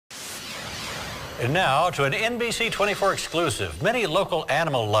And now to an NBC 24 exclusive. Many local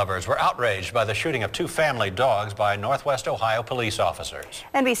animal lovers were outraged by the shooting of two family dogs by Northwest Ohio police officers.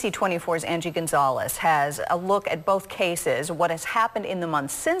 NBC 24's Angie Gonzalez has a look at both cases, what has happened in the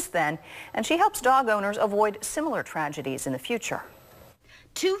months since then, and she helps dog owners avoid similar tragedies in the future.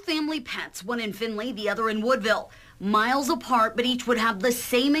 Two family pets, one in Findlay, the other in Woodville. Miles apart, but each would have the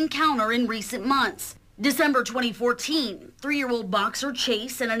same encounter in recent months. December 2014, 3-year-old boxer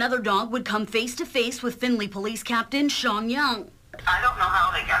Chase and another dog would come face to face with Findlay Police Captain Sean Young. I don't know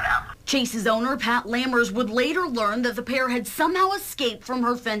how they got out. Chase's owner, Pat Lammers, would later learn that the pair had somehow escaped from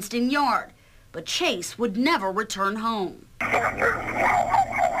her fenced-in yard. But Chase would never return home. I'm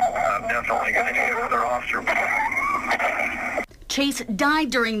definitely going to need another officer. Chase died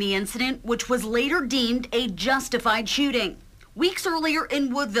during the incident, which was later deemed a justified shooting. Weeks earlier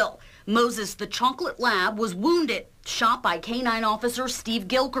in Woodville, Moses the Chocolate Lab was wounded, shot by K-9 officer Steve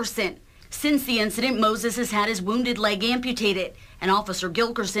Gilkerson. Since the incident, Moses has had his wounded leg amputated, and Officer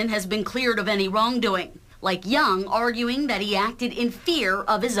Gilkerson has been cleared of any wrongdoing, like Young arguing that he acted in fear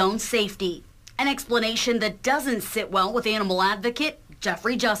of his own safety. An explanation that doesn't sit well with animal advocate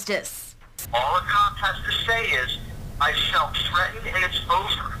Jeffrey Justice. All a cop has to say is, I felt threatened and it's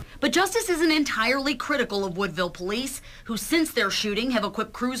over. But Justice isn't entirely critical of Woodville Police, who since their shooting have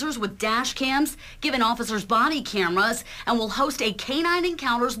equipped cruisers with dash cams, given officers body cameras, and will host a K-9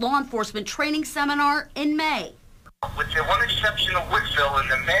 Encounters law enforcement training seminar in May. With the one exception of Woodville and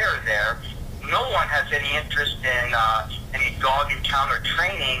the mayor there, no one has any interest in any dog encounter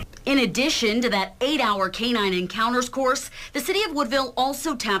training. In addition to that 8-hour K-9 Encounters course, the city of Woodville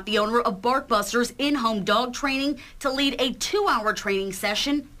also tapped the owner of Barkbusters in-home dog training to lead a 2-hour training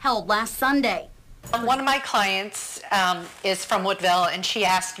session held last Sunday. One of my clients is from Woodville, and she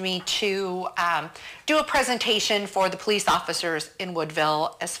asked me to do a presentation for the police officers in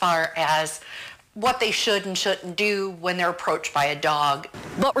Woodville as far as what they should and shouldn't do when they're approached by a dog.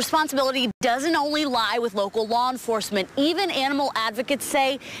 But responsibility doesn't only lie with local law enforcement. Even animal advocates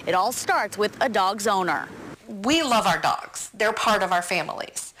say it all starts with a dog's owner. We love our dogs. They're part of our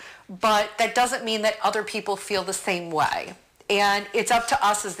families. But that doesn't mean that other people feel the same way. And it's up to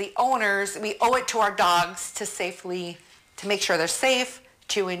us as the owners. We owe it to our dogs to make sure they're safe,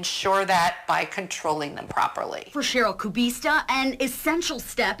 to ensure that by controlling them properly. For Cheryl Kubista, an essential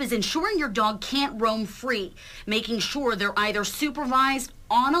step is ensuring your dog can't roam free, making sure they're either supervised,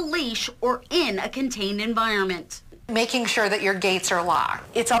 on a leash, or in a contained environment. Making sure that your gates are locked.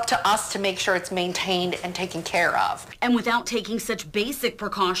 It's up to us to make sure it's maintained and taken care of. And without taking such basic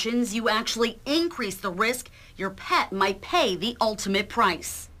precautions, you actually increase the risk your pet might pay the ultimate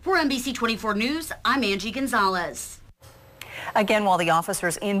price. For NBC 24 News, I'm Angie Gonzalez. Again, while the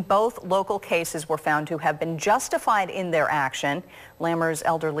officers in both local cases were found to have been justified in their action, Lammer's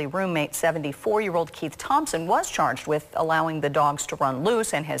elderly roommate, 74-year-old Keith Thompson, was charged with allowing the dogs to run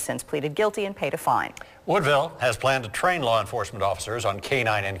loose and has since pleaded guilty and paid a fine. Woodville has planned to train law enforcement officers on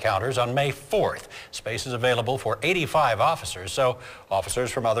K-9 encounters on May 4th. Space is available for 85 officers, so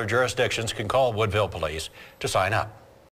officers from other jurisdictions can call Woodville Police to sign up.